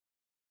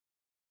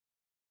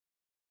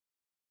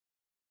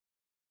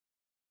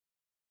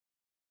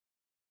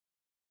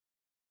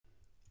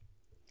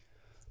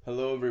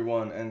Hello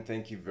everyone, and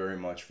thank you very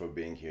much for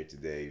being here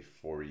today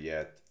for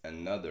yet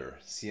another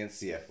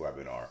CNCF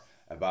webinar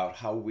about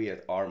how we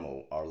at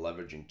Armo are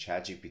leveraging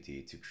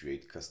ChatGPT to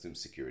create custom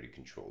security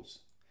controls.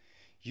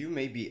 You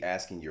may be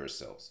asking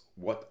yourselves,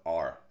 what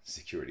are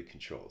security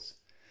controls?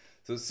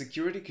 So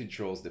security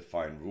controls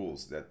define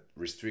rules that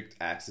restrict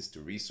access to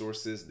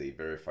resources, they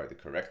verify the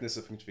correctness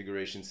of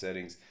configuration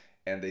settings,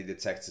 and they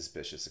detect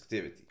suspicious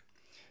activity.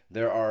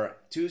 There are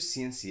two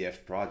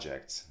CNCF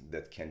projects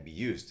that can be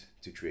used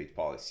to create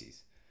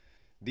policies.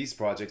 These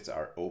projects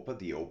are OPA,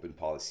 the Open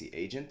Policy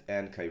Agent,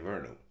 and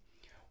Kyverno.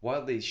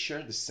 While they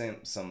share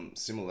some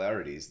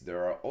similarities,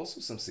 there are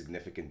also some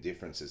significant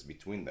differences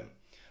between them.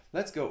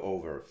 Let's go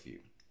over a few.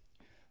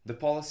 The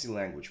policy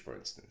language, for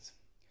instance.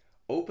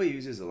 OPA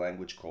uses a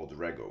language called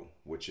Rego,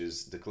 which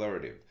is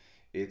declarative.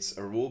 It's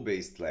a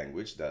rule-based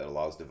language that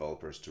allows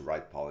developers to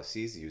write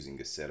policies using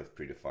a set of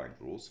predefined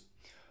rules.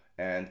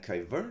 And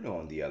Kyverno,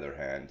 on the other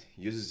hand,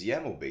 uses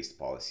YAML-based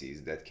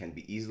policies that can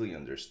be easily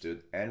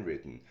understood and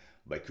written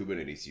by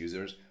Kubernetes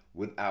users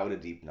without a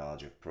deep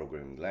knowledge of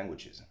programming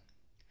languages.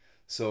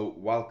 So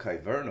while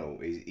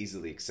Kyverno is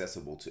easily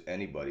accessible to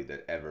anybody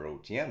that ever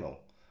wrote YAML,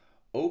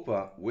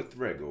 OPA with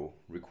Rego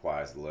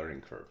requires a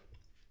learning curve.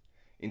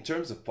 In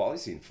terms of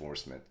policy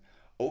enforcement,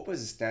 OPA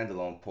is a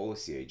standalone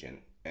policy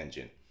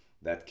engine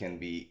that can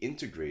be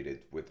integrated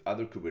with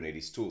other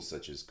Kubernetes tools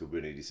such as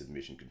Kubernetes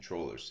admission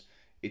controllers.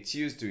 It's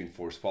used to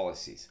enforce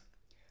policies.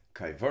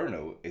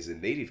 Kyverno is a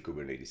native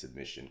Kubernetes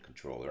admission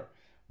controller,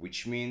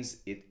 which means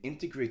it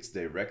integrates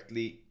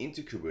directly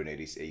into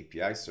Kubernetes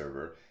API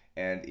server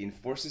and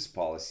enforces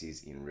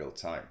policies in real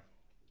time.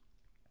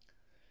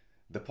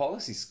 The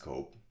policy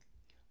scope.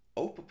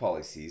 OPA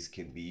policies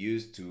can be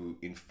used to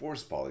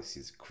enforce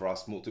policies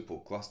across multiple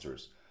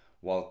clusters,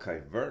 while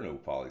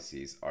Kyverno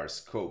policies are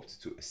scoped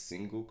to a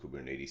single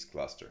Kubernetes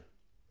cluster.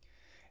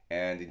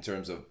 And in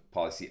terms of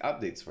policy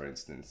updates, for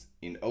instance,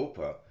 in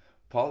OPA,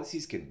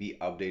 policies can be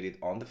updated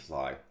on the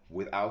fly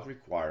without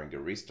requiring a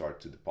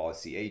restart to the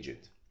policy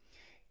agent.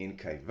 In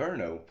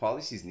Kyverno,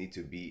 policies need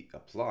to be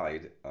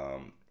applied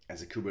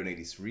as a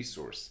Kubernetes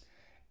resource,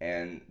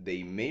 and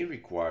they may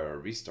require a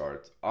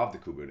restart of the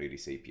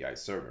Kubernetes API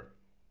server.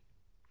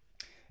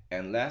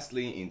 And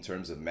lastly, in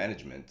terms of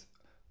management,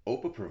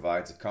 OPA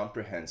provides a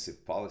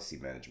comprehensive policy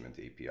management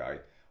API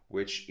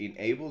which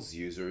enables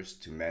users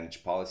to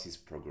manage policies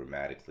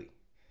programmatically.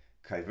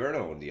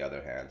 Kyverno, on the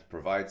other hand,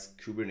 provides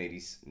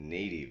Kubernetes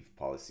native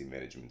policy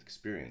management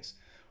experience,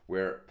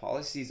 where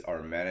policies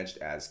are managed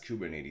as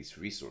Kubernetes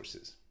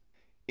resources.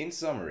 In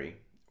summary,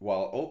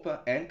 while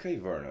OPA and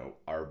Kyverno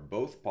are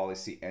both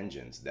policy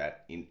engines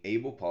that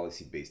enable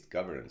policy-based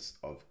governance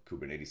of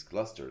Kubernetes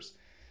clusters,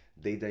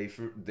 they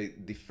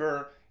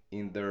differ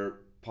in their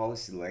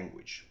policy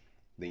language,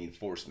 the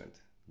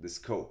enforcement, the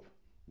scope,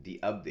 the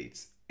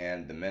updates,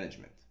 and the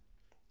management.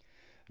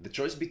 The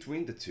choice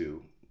between the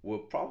two will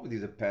probably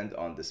depend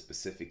on the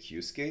specific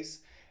use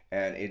case,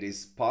 and it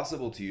is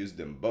possible to use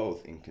them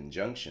both in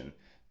conjunction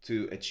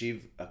to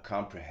achieve a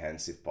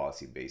comprehensive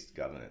policy-based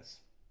governance.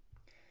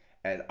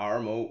 At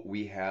Armo,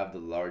 we have the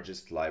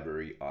largest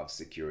library of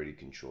security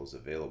controls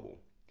available.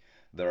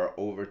 There are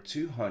over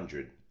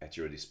 200 at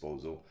your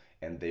disposal,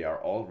 and they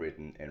are all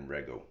written in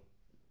Rego.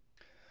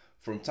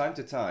 From time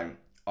to time,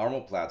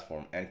 Armo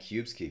platform and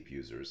Kubescape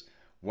users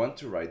want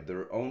to write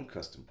their own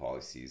custom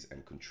policies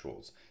and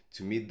controls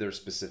to meet their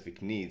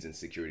specific needs and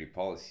security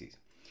policies.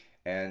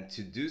 And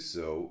to do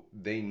so,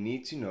 they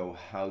need to know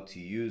how to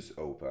use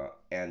OPA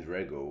and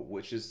Rego,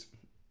 which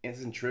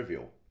isn't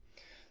trivial.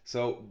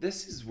 So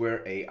this is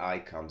where AI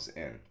comes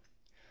in.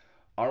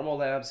 Armo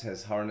Labs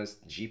has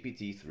harnessed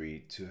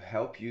GPT-3 to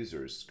help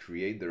users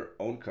create their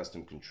own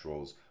custom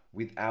controls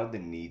without the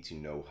need to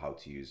know how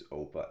to use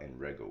OPA and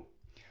Rego.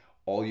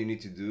 All you need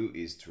to do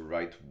is to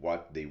write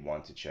what they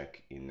want to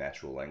check in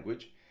natural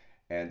language,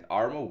 and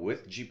Armo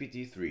with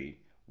GPT-3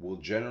 will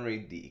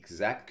generate the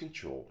exact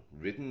control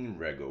written in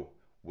Rego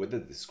with the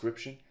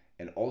description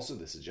and also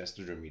the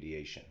suggested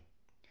remediation.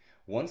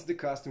 Once the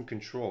custom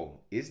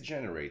control is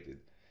generated,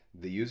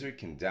 the user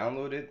can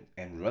download it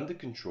and run the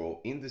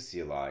control in the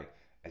CLI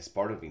as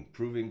part of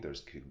improving their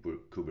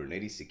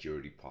Kubernetes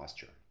security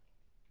posture.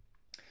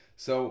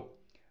 So,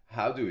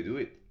 how do we do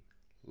it?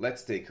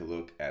 Let's take a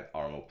look at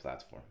Armo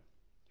platform.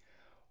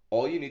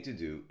 All you need to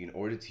do in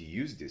order to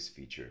use this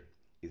feature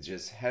is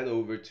just head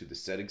over to the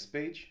settings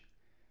page,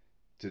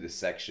 to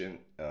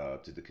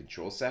the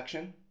control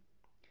section,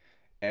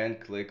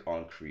 and click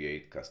on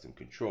Create Custom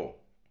Control.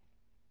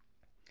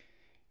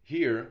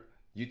 Here,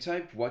 you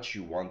type what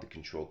you want the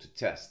control to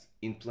test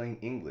in plain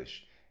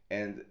English,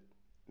 and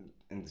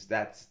it's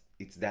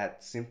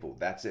that simple.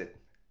 That's it.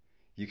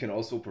 You can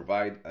also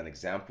provide an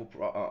example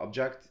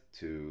object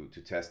to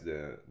test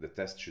the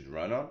test should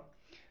run on.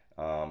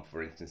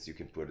 For instance, you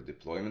can put a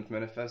deployment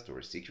manifest or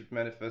a secret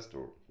manifest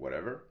or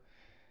whatever.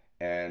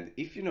 And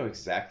if you know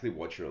exactly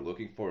what you're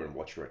looking for and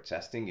what you're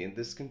testing in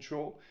this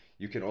control,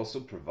 you can also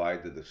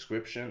provide the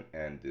description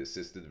and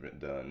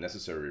the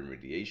necessary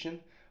remediation,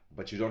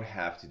 but you don't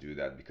have to do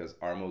that because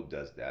Armo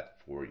does that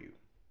for you.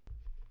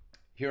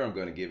 Here I'm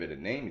going to give it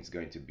a name. It's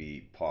going to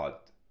be pod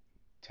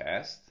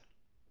test.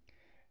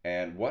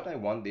 And what I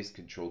want this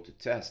control to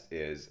test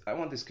is, I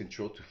want this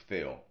control to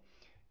fail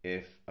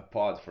if a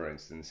pod, for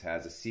instance,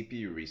 has a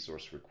CPU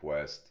resource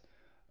request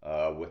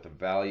with a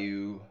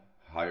value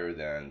higher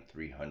than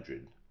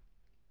 300.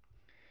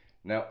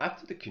 Now,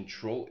 after the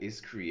control is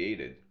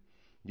created,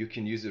 you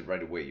can use it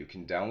right away. You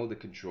can download the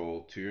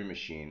control to your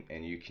machine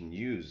and you can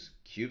use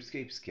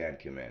kubescape scan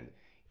command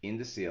in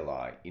the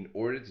CLI in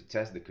order to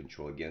test the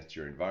control against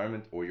your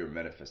environment or your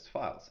manifest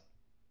files.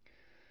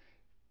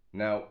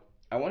 Now,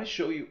 I want to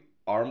show you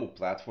ARMO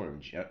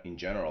platform in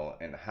general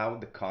and how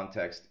the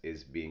context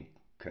is being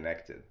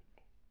connected.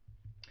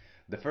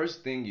 The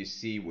first thing you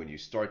see when you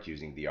start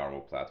using the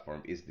ARMO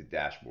platform is the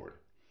dashboard.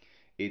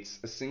 It's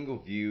a single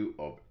view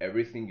of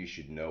everything you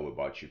should know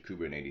about your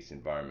Kubernetes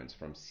environments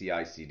from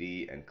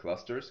CI/CD and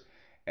clusters,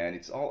 and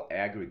it's all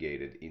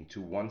aggregated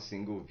into one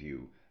single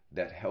view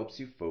that helps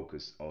you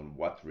focus on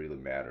what really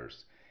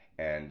matters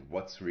and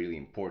what's really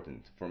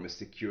important from a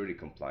security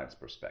compliance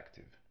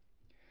perspective.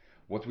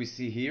 What we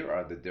see here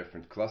are the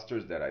different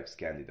clusters that I've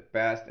scanned in the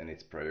past, and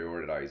it's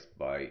prioritized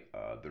by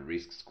the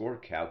risk score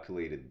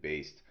calculated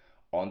based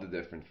on the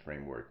different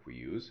framework we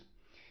use.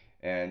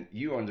 And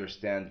you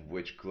understand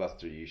which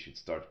cluster you should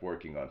start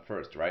working on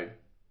first, right?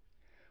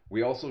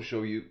 We also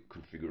show you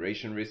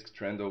configuration risk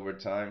trend over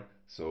time,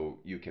 so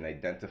you can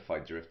identify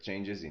drift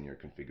changes in your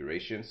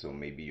configuration. So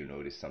maybe you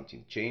notice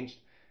something changed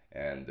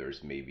and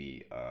there's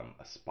maybe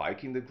a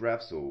spike in the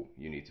graph, so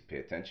you need to pay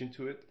attention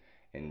to it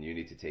and you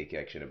need to take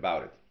action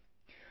about it.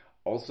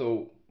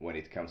 Also, when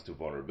it comes to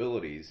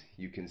vulnerabilities,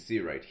 you can see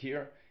right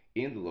here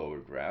in the lower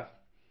graph,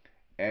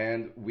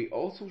 and we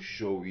also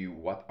show you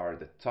what are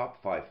the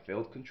top 5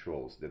 failed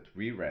controls that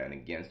we ran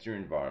against your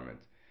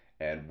environment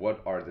and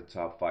what are the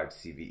top 5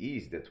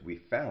 CVEs that we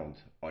found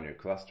on your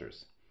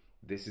clusters.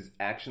 This is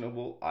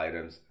actionable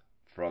items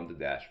from the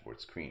dashboard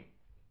screen.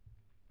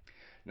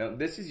 Now,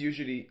 this is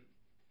usually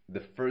the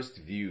first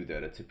view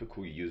that a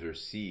typical user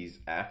sees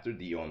after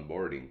the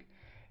onboarding,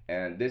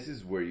 and this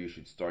is where you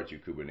should start your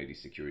Kubernetes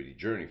security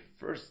journey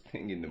first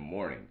thing in the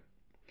morning.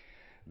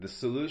 The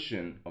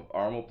solution of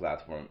ARMO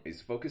platform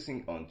is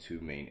focusing on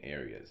 2 main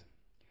areas: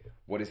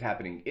 what is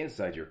happening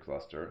inside your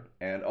cluster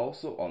and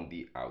also on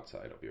the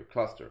outside of your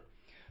cluster.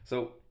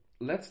 So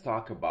let's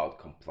talk about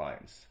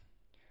compliance.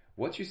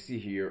 What you see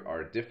here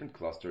are different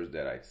clusters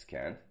that I've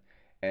scanned,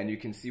 and you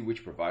can see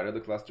which provider the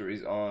cluster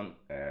is on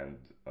and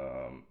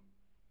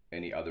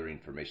any other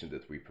information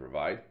that we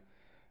provide.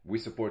 We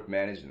support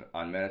managed and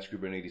unmanaged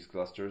Kubernetes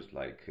clusters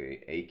like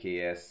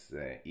AKS,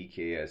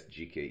 EKS,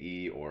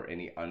 GKE, or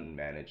any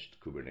unmanaged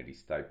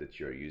Kubernetes type that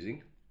you're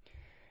using.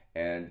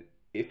 And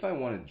if I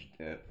want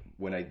to,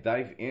 when I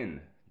dive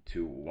in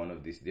to one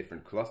of these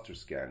different cluster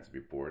scans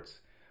reports,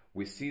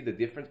 we see the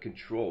different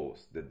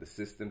controls that the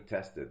system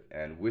tested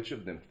and which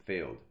of them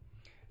failed,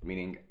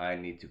 meaning I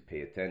need to pay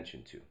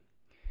attention to.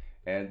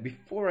 And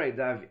before I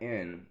dive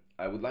in,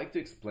 I would like to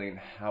explain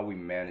how we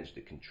manage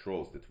the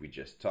controls that we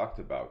just talked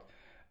about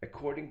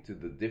according to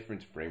the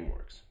different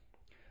frameworks.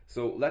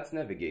 So let's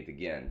navigate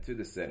again to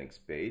the settings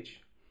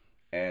page,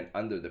 and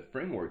under the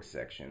framework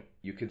section,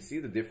 you can see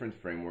the different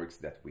frameworks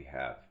that we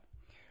have.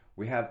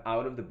 We have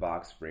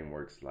out-of-the-box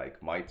frameworks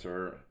like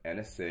MITRE,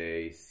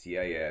 NSA,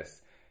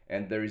 CIS,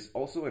 and there is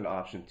also an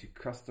option to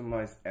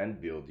customize and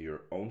build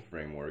your own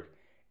framework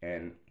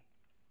and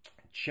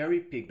cherry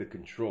pick the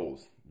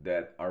controls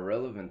that are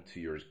relevant to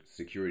your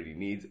security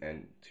needs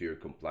and to your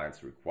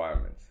compliance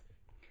requirements.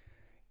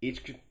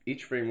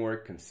 Each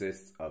framework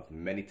consists of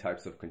many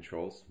types of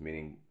controls,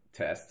 meaning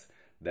tests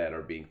that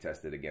are being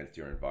tested against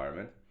your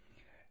environment.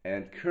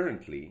 And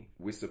currently,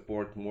 we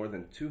support more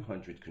than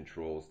 200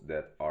 controls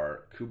that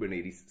are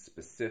Kubernetes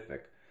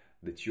specific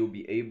that you'll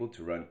be able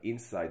to run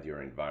inside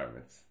your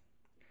environments.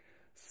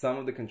 Some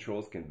of the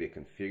controls can be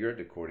configured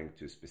according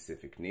to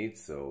specific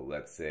needs. So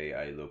let's say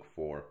I look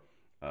for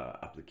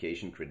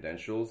application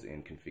credentials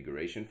in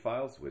configuration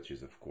files, which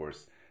is of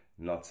course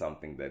not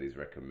something that is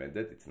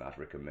recommended. It's not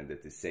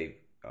recommended to save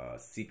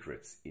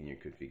secrets in your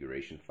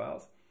configuration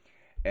files.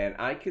 And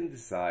I can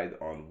decide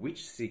on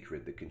which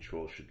secret the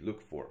control should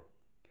look for.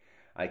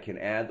 I can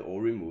add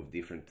or remove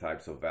different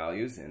types of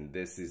values, and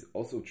this is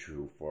also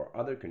true for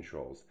other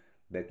controls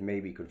that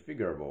may be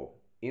configurable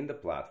in the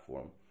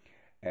platform.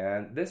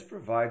 And this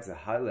provides a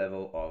high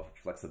level of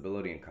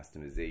flexibility and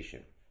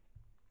customization.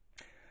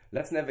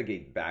 Let's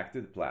navigate back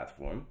to the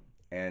platform,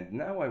 and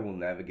now I will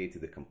navigate to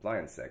the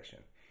compliance section.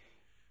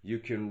 You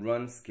can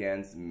run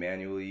scans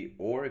manually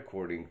or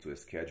according to a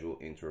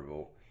scheduled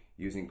interval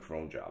using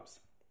cron jobs.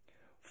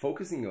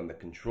 Focusing on the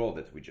control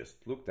that we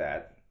just looked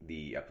at,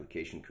 the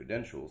application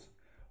credentials,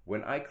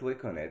 when I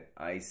click on it,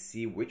 I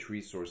see which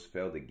resource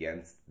failed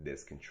against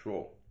this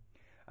control.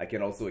 I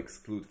can also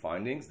exclude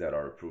findings that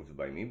are approved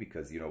by me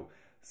because,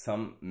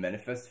 some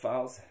manifest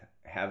files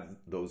have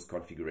those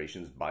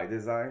configurations by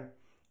design,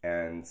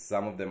 and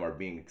some of them are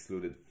being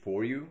excluded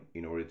for you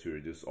in order to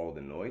reduce all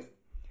the noise.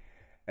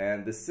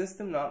 And the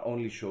system not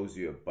only shows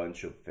you a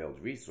bunch of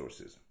failed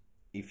resources.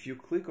 If you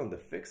click on the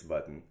Fix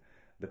button,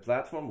 The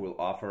platform will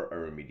offer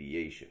a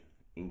remediation,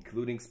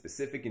 including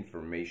specific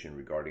information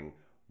regarding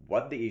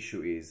what the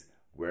issue is,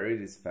 where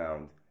it is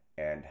found,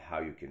 and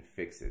how you can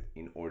fix it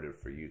in order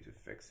for you to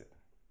fix it.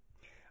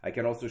 I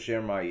can also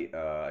share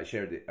I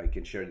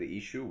can share the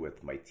issue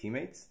with my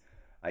teammates.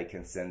 I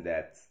can send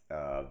that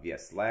via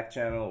Slack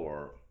channel,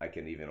 or I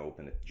can even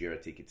open a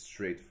Jira ticket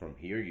straight from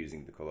here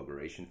using the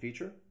collaboration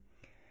feature.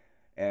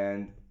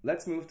 And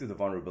let's move to the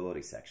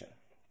vulnerability section.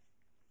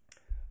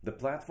 The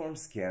platform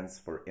scans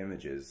for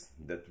images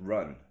that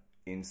run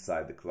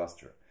inside the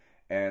cluster,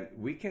 and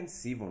we can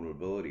see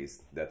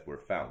vulnerabilities that were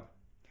found.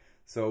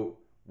 So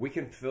we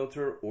can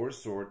filter or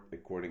sort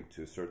according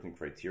to certain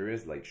criteria,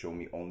 like show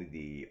me only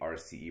the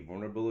RCE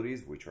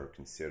vulnerabilities, which are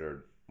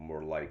considered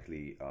more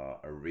likely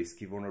a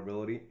risky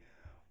vulnerability,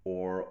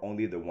 or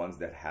only the ones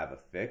that have a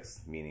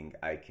fix, meaning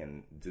I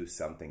can do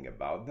something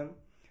about them,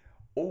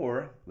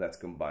 or let's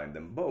combine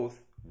them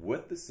both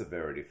with the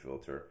severity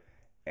filter,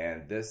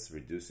 and this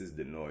reduces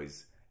the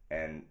noise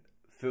and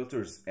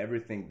filters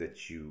everything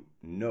that you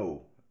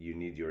know you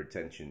need your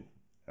attention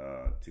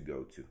to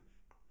go to.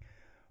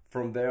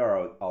 From there,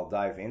 I'll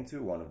dive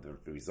into one of the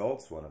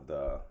results, one of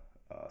the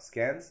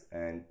scans,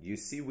 and you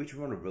see which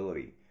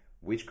vulnerability,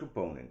 which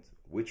component,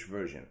 which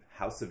version,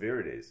 how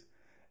severe it is,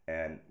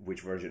 and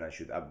which version I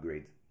should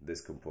upgrade this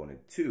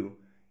component to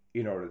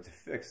in order to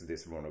fix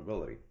this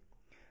vulnerability.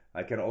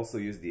 I can also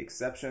use the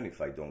exception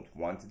if I don't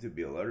want it to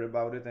be alerted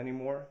about it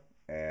anymore,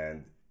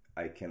 and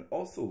I can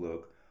also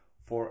look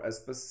for a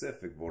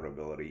specific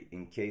vulnerability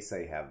in case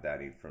I have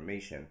that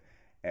information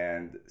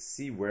and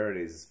see where it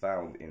is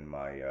found in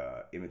my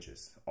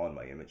images,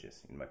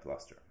 in my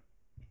cluster.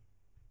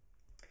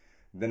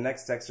 The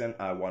next section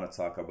I want to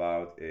talk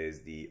about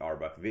is the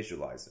RBAC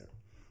visualizer.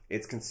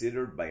 It's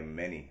considered by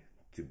many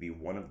to be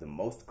one of the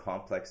most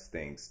complex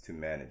things to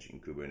manage in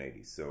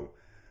Kubernetes. So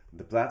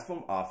the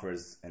platform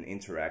offers an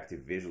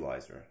interactive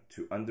visualizer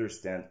to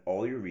understand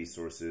all your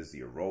resources,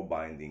 your role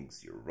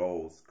bindings, your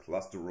roles,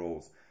 cluster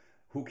roles,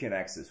 who can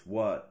access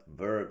what,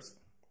 verbs,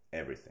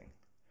 everything.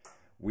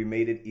 We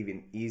made it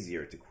even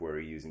easier to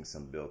query using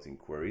some built-in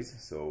queries,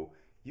 so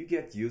you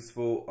get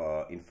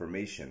useful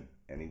information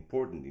and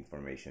important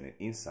information and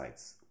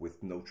insights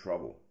with no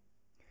trouble.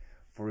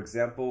 For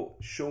example,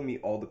 show me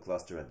all the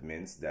cluster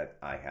admins that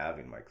I have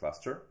in my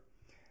cluster.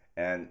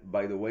 And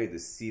by the way, the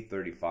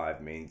C35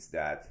 means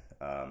that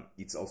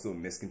it's also a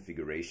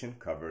misconfiguration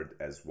covered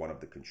as one of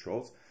the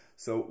controls.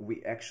 So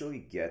we actually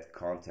get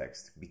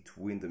context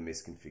between the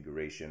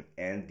misconfiguration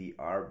and the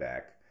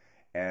RBAC.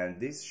 And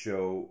this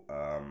show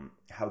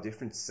how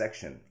different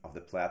sections of the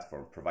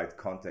platform provide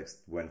context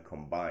when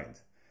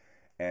combined.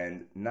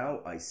 And now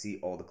I see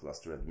all the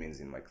cluster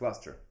admins in my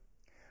cluster.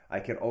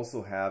 I can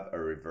also have a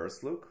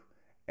reverse look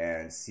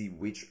and see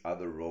which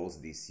other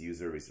roles this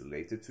user is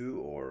related to,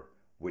 or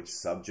which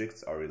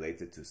subjects are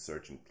related to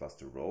certain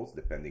cluster roles,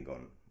 depending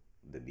on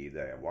the need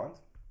that I want.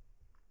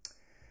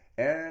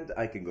 And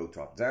I can go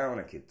top down,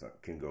 I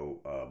can go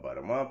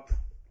bottom up.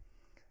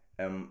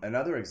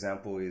 Another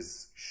example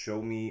is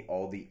show me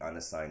all the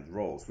unassigned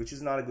roles, which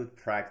is not a good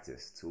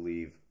practice to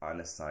leave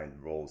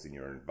unassigned roles in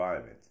your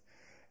environment.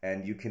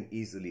 And you can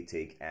easily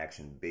take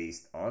action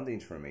based on the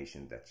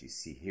information that you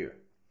see here.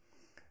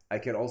 I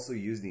can also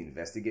use the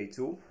investigate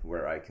tool,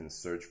 where I can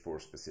search for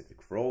specific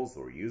roles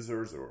or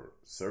users or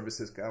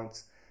services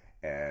counts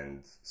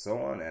and so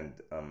on,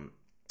 and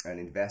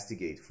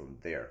investigate from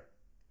there.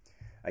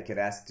 I can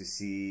ask to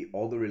see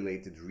all the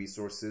related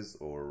resources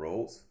or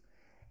roles,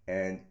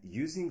 and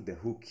using the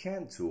who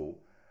can tool,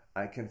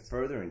 I can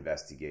further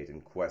investigate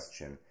and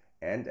question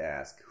and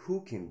ask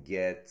who can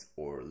get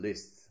or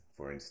list,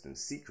 for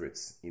instance,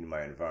 secrets in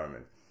my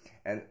environment.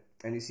 And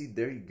you see,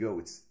 there you go,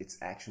 it's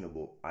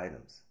actionable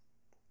items.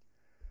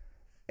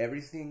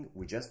 Everything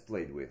we just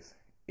played with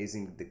is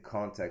in the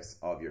context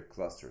of your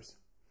clusters,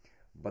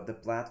 but the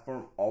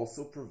platform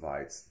also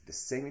provides the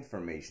same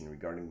information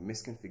regarding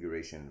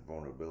misconfiguration and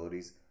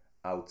vulnerabilities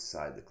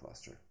outside the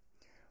cluster.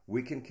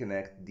 We can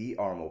connect the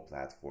ARMO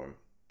platform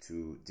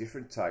to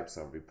different types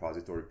of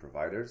repository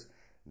providers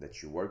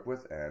that you work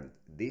with, and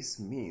this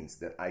means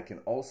that I can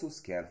also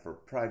scan for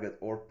private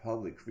or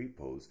public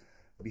repos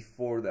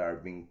before they are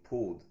being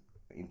pulled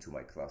into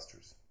my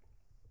clusters.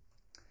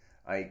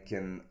 I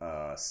can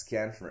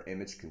scan for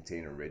image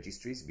container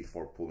registries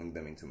before pulling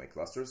them into my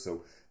clusters,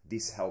 so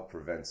this helps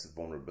prevent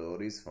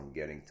vulnerabilities from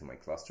getting to my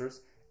clusters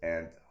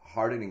and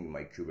hardening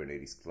my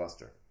Kubernetes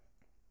cluster.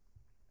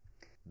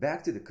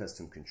 Back to the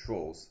custom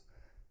controls,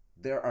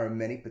 there are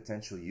many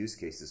potential use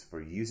cases for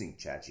using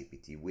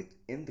ChatGPT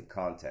within the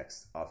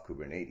context of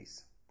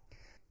Kubernetes.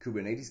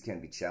 Kubernetes can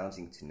be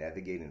challenging to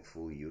navigate and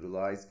fully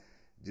utilize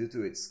due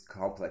to its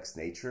complex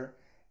nature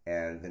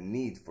and the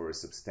need for a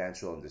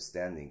substantial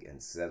understanding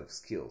and set of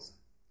skills.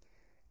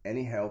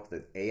 Any help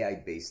that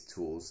AI-based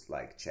tools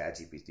like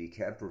ChatGPT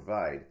can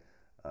provide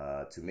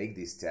to make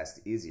this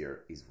task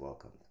easier is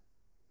welcomed.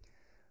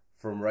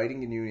 From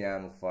writing a new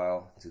YAML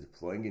file to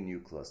deploying a new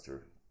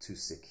cluster to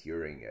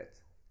securing it.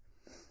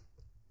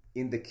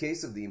 In the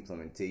case of the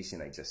implementation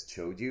I just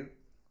showed you,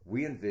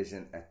 we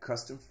envision a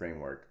custom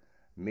framework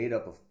made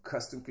up of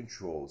custom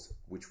controls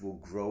which will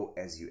grow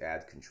as you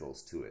add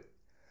controls to it.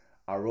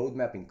 Our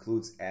roadmap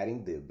includes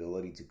adding the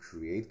ability to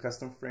create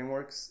custom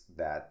frameworks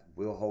that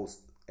will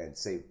host and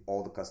save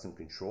all the custom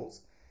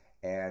controls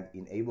and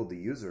enable the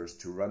users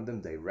to run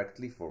them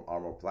directly from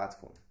Armor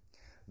platform,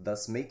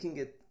 thus making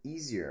it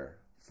easier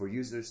for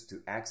users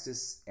to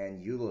access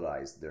and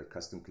utilize their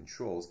custom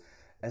controls,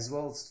 as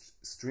well as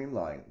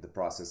streamline the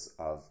process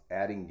of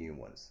adding new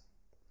ones.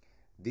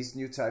 This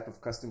new type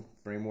of custom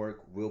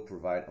framework will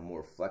provide a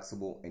more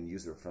flexible and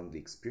user-friendly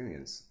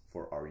experience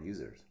for our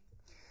users.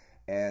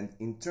 And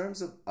in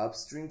terms of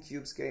upstream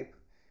Kubescape,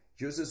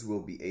 users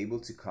will be able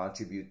to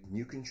contribute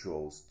new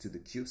controls to the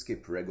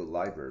Kubescape Rego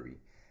library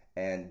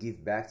and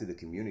give back to the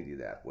community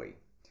that way.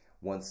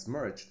 Once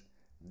merged,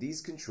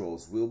 these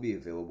controls will be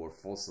available for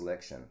full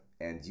selection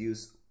and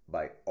use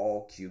by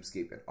all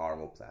Kubescape and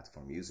Armor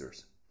platform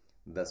users,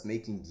 thus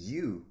making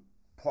you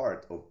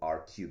part of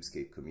our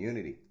Kubescape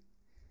community.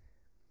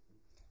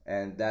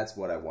 And that's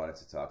what I wanted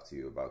to talk to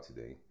you about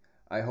today.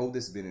 I hope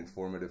this has been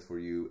informative for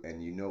you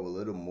and you know a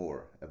little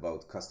more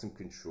about custom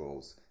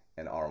controls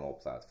and Armor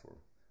platform.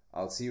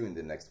 I'll see you in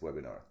the next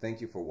webinar.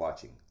 Thank you for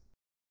watching.